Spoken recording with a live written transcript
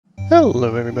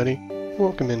Hello everybody,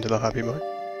 welcome into the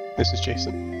HobbyBarr. This is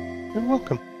Jason, and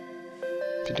welcome.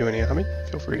 If you're doing any hobby,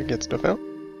 feel free to get stuff out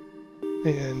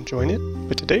and join it.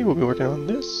 But today we'll be working on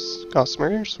this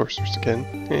Gossamer Sorceress again,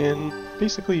 and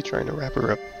basically trying to wrap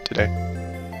her up today.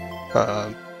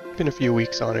 Been a few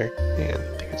weeks on her, and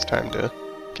I think it's time to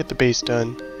get the base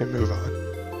done and move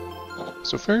on.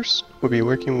 So first, we'll be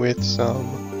working with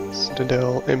some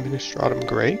Citadel Administratum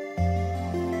Grey.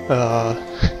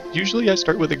 Usually I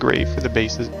start with a gray for the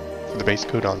bases, for the base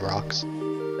coat on rocks.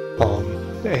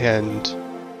 And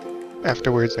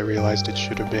afterwards I realized it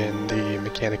should have been the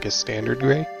Mechanicus Standard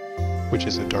Gray, which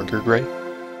is a darker gray.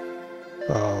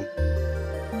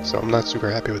 So I'm not super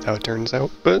happy with how it turns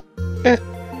out, but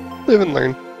live and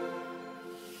learn.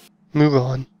 Move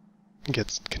on.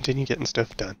 Continue getting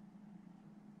stuff done.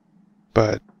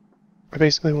 But I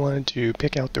basically wanted to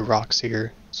pick out the rocks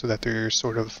here so that they're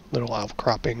sort of little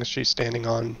outcroppings she's standing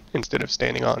on instead of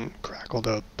standing on crackled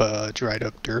up, dried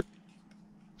up dirt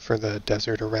for the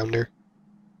desert around her.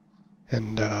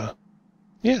 And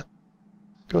yeah,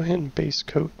 go ahead and base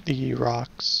coat the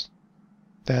rocks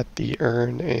that the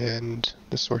urn and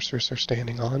the sorceress are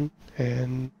standing on,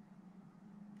 and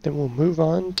then we'll move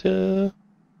on to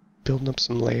building up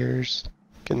some layers,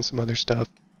 getting some other stuff,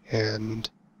 and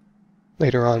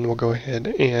later on we'll go ahead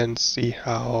and see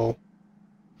how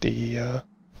the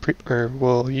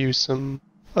we'll use some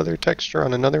other texture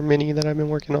on another mini that I've been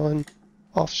working on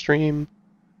off stream,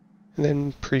 and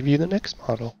then preview the next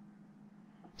model.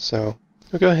 So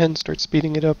we'll go ahead and start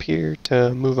speeding it up here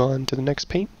to move on to the next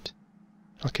paint.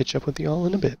 I'll catch up with you all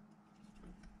in a bit.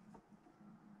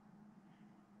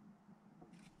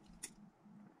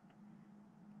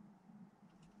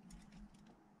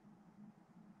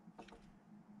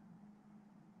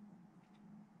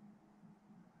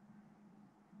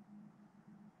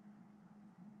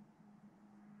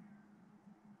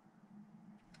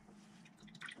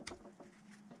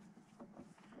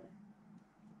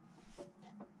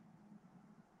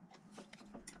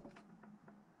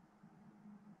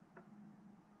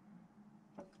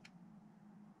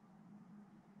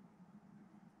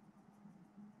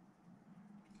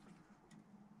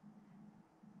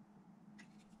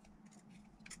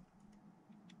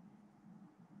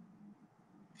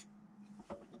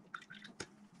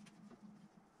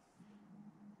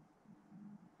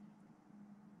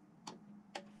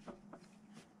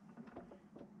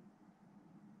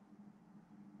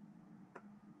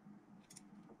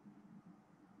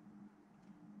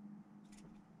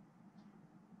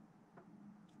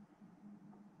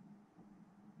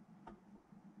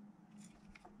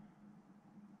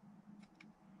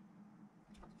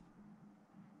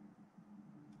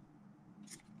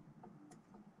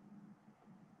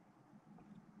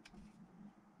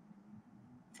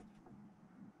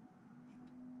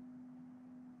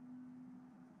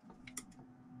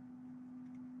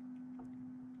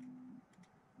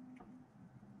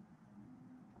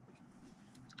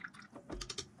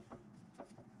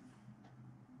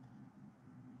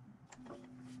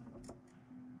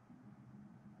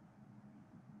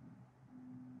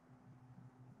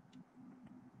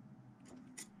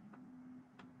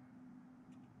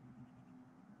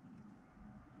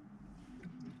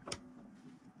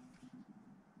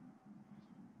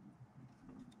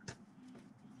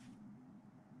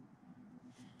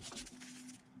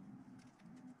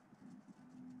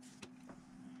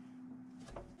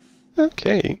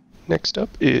 Okay, next up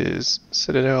is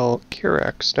Citadel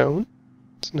Karak Stone.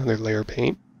 It's another layer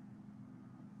paint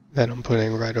that I'm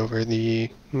putting right over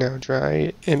the now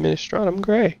dry Administratum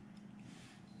Grey.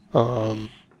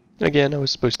 Again, I was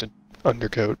supposed to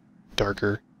undercoat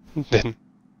darker than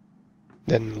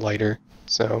lighter,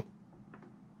 so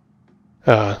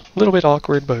a little bit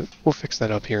awkward, but we'll fix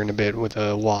that up here in a bit with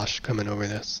a wash coming over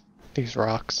these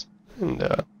rocks. And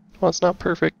while it's not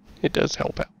perfect, it does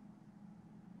help out.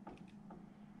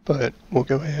 But we'll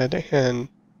go ahead and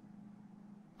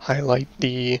highlight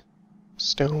the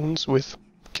stones with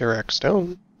Karak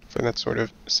Stone for that sort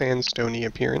of sandstony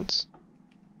appearance.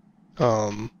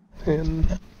 And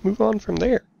move on from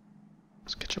there.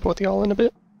 Let's catch up with y'all in a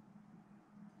bit.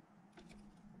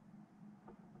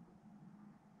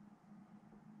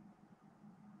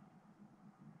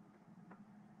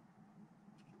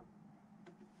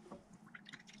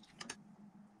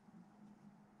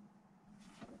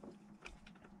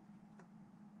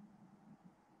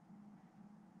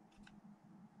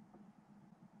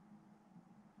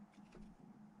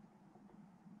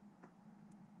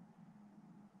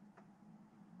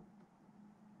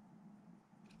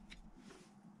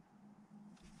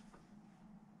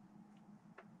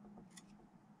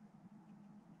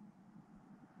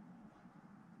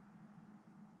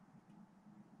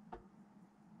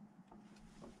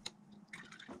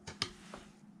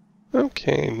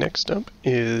 Okay, next up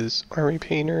is RE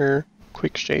Painter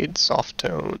Quick Shade Soft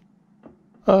Tone.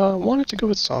 Wanted to go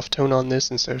with soft tone on this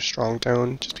instead of strong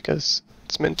tone, just because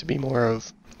it's meant to be more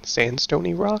of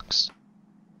sandstony rocks,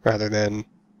 rather than,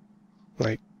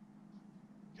 like,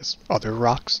 I guess, other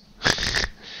rocks.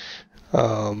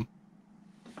 So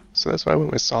that's why I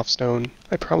went with soft stone.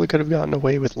 I probably could have gotten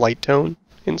away with light tone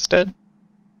instead,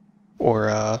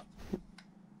 or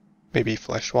maybe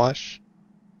flesh wash.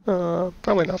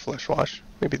 Probably not flesh wash.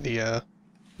 Maybe the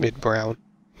mid brown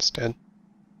instead.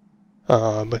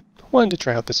 But I wanted to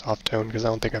try out the soft tone because I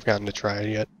don't think I've gotten to try it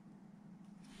yet.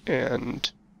 And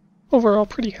overall,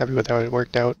 pretty happy with how it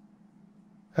worked out.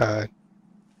 Have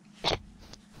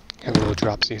a little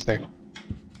dropsies there.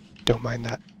 Don't mind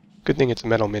that. Good thing it's a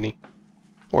metal mini.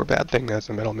 Or bad thing that's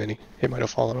a metal mini. It might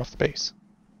have fallen off the base.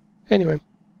 Anyway,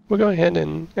 we'll go ahead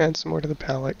and add some more to the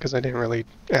palette because I didn't really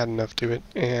add enough to it.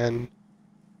 And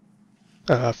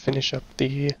finish up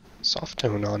the soft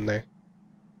tone on there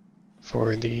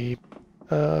for the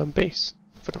base,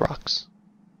 for the rocks.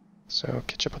 So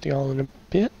catch up with y'all in a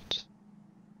bit.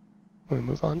 We'll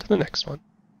move on to the next one.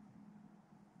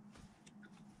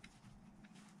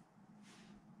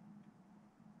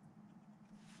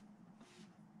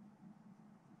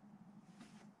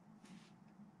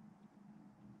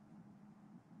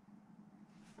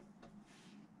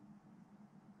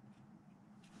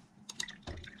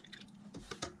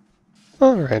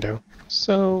 Alrighto,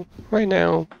 so right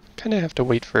now, kind of have to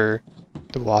wait for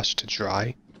the wash to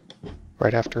dry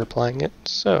right after applying it,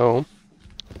 so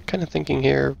kind of thinking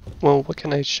here, well, what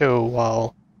can I show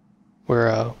while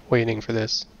we're waiting for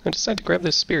this? I decided to grab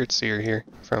this Spirit Seer here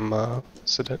from Warhammer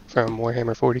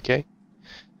 40k.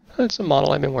 It's a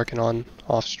model I've been working on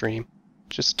off stream,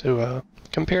 just to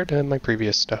compare to my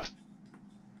previous stuff.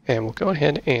 And we'll go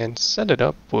ahead and set it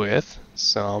up with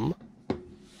some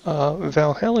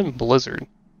Valhallan Blizzard.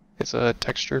 It's a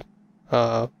texture,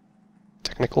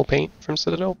 technical paint from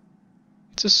Citadel.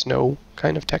 It's a snow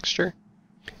kind of texture.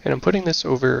 And I'm putting this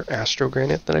over Astro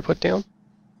Granite that I put down,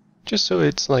 just so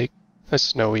it's like a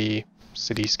snowy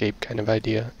cityscape kind of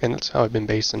idea. And that's how I've been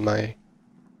basing my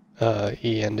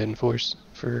E and Enforce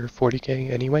for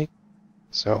 40k anyway.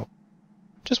 So,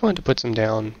 just wanted to put some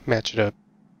down, match it up.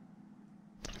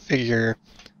 Figure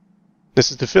this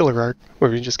is the filler arc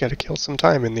where we just gotta kill some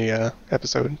time in the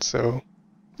episode, so,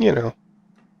 you know,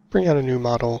 bring out a new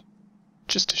model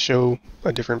just to show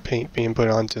a different paint being put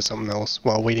onto something else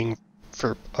while waiting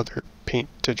for other paint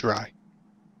to dry.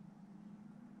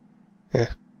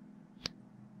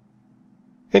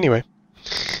 Anyway,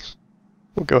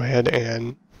 we'll go ahead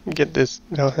and get this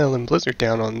Valhallan Blizzard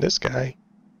down on this guy,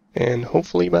 and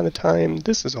hopefully by the time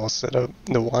this is all set up,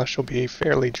 the wash will be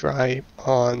fairly dry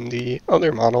on the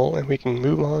other model, and we can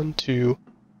move on to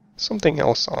something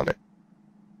else on it,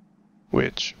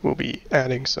 which will be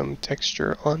adding some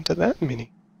texture onto that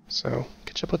mini. So,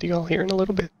 catch up with you all here in a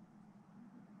little bit.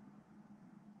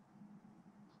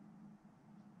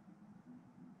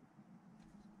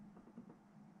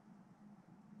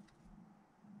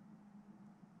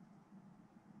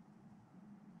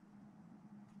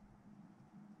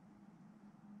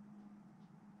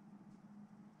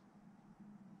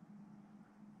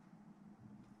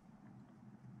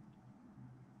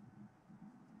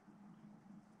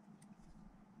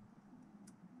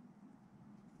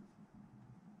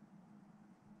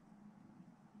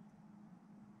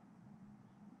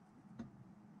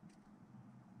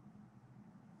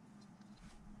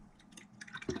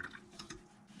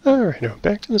 Alright, now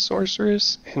back to the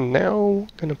Sorceress, and now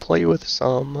gonna play with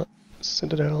some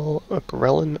Citadel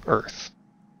Agrellan Earth,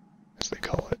 as they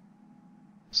call it.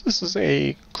 So this is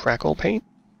a crackle paint,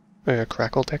 a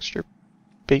crackle texture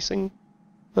basing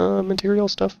material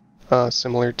stuff,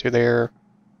 similar to their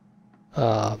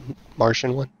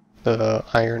Martian one, the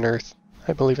Iron Earth,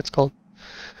 I believe it's called.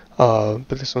 But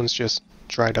this one's just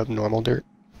dried up normal dirt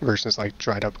versus like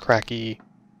dried up cracky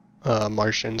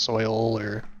Martian soil,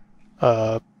 or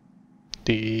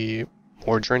the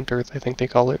Mordrant Earth, I think they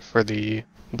call it, for the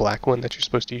black one that you're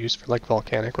supposed to use for like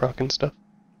volcanic rock and stuff.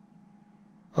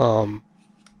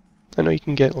 I know you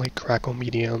can get like crackle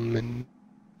medium and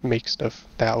make stuff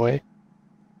that way.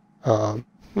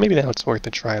 Maybe that's worth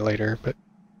a try later, but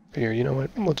figure, you know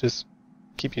what, we'll just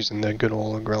keep using the good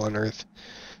old Agrellan Earth.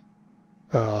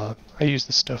 I use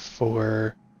this stuff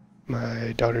for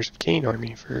my Daughters of Cain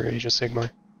army for Age of Sigmar,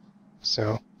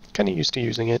 so kind of used to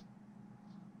using it.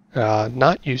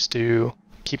 Not used to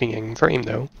keeping it in frame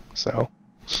though, so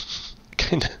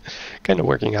kind of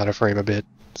working out of frame a bit,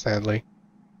 sadly.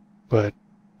 But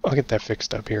I'll get that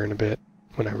fixed up here in a bit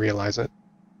when I realize it.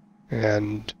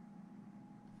 And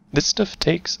This stuff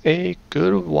takes a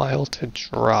good while to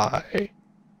dry. I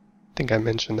think I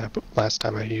mentioned that last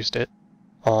time I used it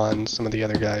on some of the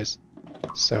other guys.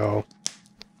 So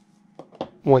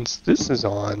once this is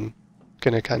on,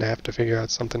 gonna kind of have to figure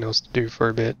out something else to do for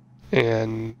a bit.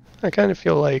 And I kind of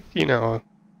feel like, you know,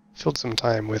 filled some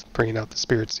time with bringing out the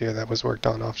spirits here that was worked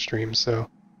on off stream, so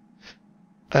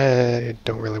I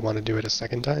don't really want to do it a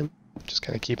second time. Just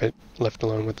kind of keep it left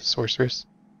alone with the Sorceress.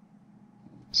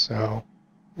 So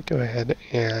go ahead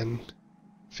and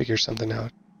figure something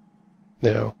out,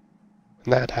 though,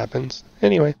 when that happens.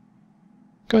 Anyway,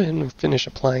 go ahead and finish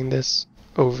applying this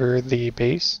over the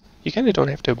base. You kind of don't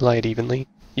have to apply it evenly.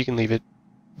 You can leave it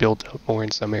built up more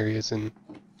in some areas and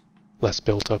less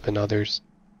built up in others.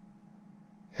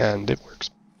 And it works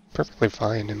perfectly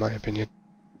fine, in my opinion.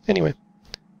 Anyway,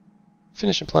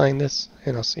 finish applying this,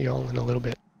 and I'll see y'all in a little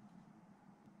bit.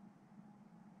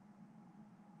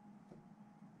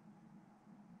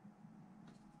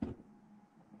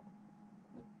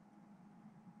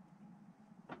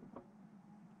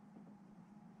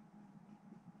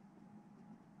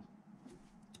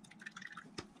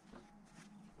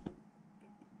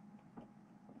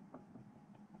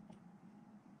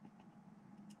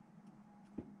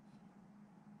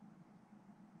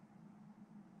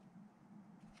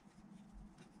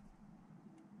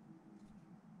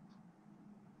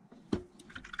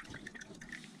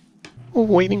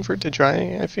 Waiting for it to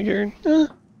dry, I figured,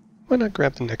 why not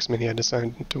grab the next mini I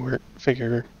decided to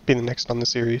be the next on the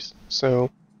series.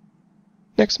 So,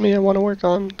 next mini I want to work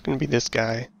on is going to be this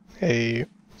guy, a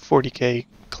 40k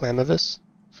Clamavis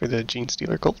for the Gene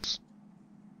Stealer cults.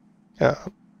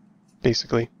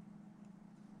 Basically,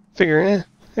 figure,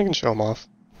 I can show him off,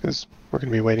 because we're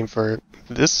going to be waiting for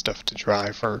this stuff to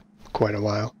dry for quite a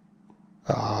while.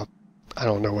 I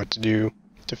don't know what to do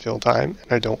to fill time,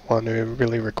 and I don't want to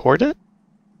really record it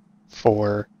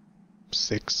for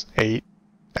 6-8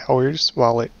 hours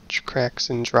while it cracks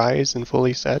and dries and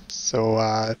fully sets,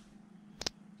 so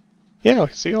yeah, I'll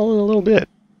see y'all in a little bit.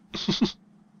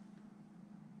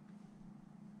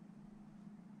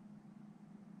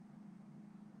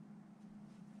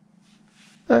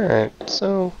 Alright,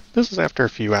 so this is after a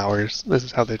few hours. This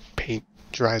is how the paint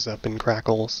dries up and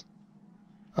crackles.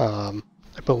 I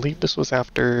believe this was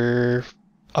after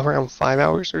around 5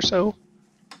 hours or so.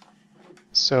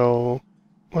 So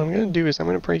what I'm going to do is I'm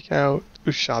going to break out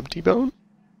Ushabti Bone,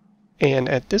 and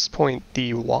at this point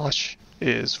the wash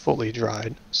is fully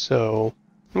dried, so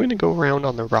I'm going to go around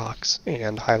on the rocks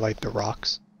and highlight the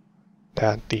rocks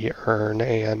that the urn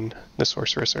and the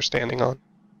Sorceress are standing on.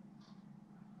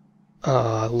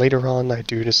 Later on I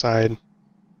do decide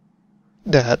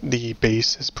that the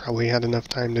base has probably had enough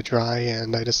time to dry,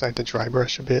 and I decide to dry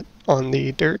brush a bit on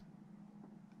the dirt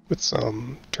with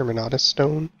some Terminatus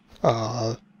stone.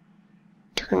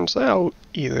 Turns out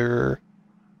either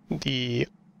I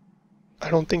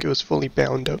don't think it was fully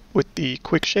bound up with the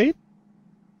quick shade.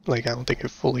 Like, I don't think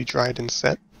it fully dried and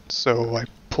set, so I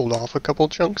pulled off a couple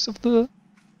chunks of the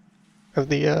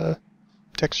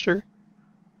texture.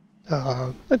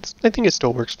 I think it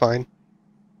still works fine.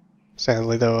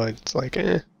 Sadly though, it's like,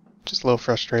 just a little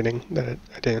frustrating that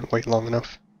I didn't wait long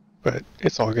enough. But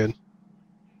it's all good.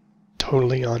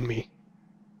 Totally on me.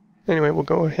 Anyway, we'll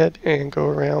go ahead and go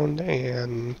around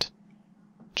and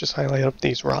just highlight up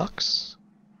these rocks.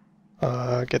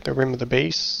 Get the rim of the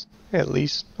base at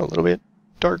least a little bit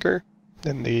darker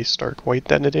than the stark white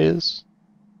that it is.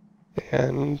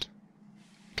 And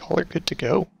call it good to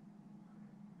go.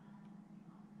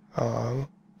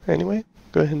 Anyway,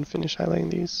 go ahead and finish highlighting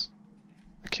these.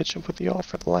 I'll catch up with y'all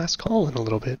for the last call in a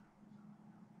little bit.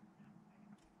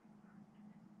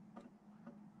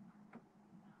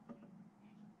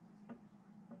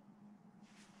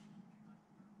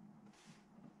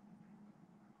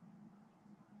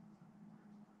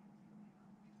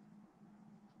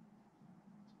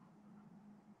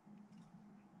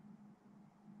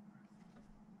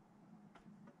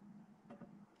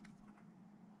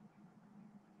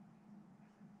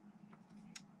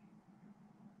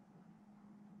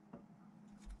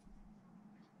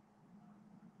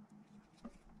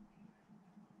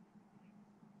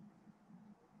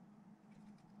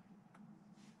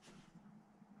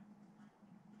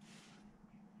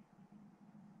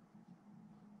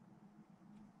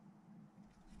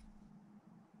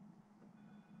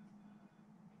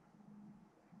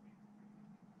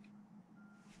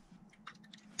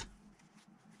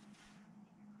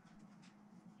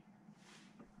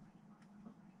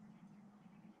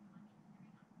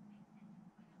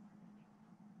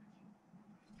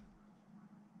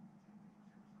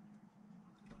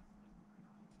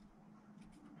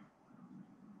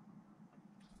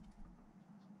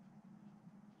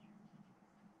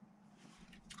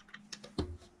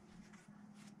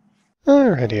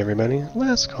 Alrighty everybody,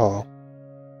 last call.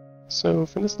 So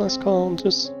for this last call,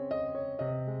 just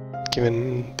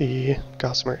giving the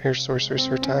Gossamer Air Sorceress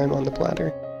her time on the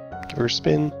platter. Give her a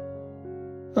spin.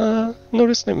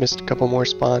 Noticed I missed a couple more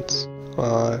spots.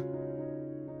 Kinda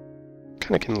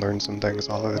can learn some things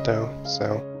off of it though,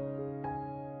 so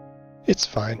it's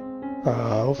fine.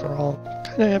 Overall,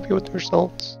 kinda happy with the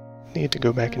results. Need to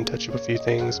go back and touch up a few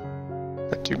things.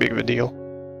 Not too big of a deal.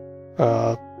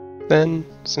 Then,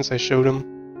 since I showed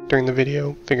him during the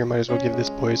video, figure might as well give this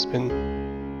boy a spin.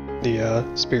 The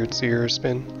Spirit Seer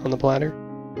spin on the platter.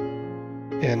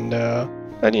 And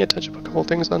I need to touch up a couple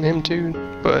things on him too,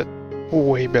 but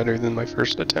way better than my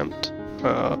first attempt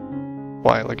a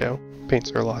while ago.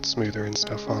 Paints are a lot smoother and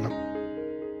stuff on him.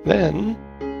 Then,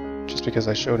 just because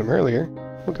I showed him earlier,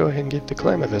 we'll go ahead and give the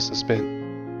Clamavis a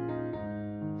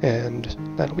spin. And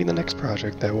that'll be the next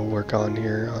project that we'll work on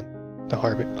here on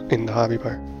in the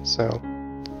HobbyBarr. So,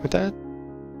 with that,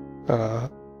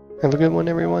 have a good one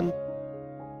everyone.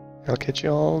 I'll catch you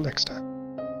all next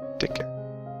time. Take care.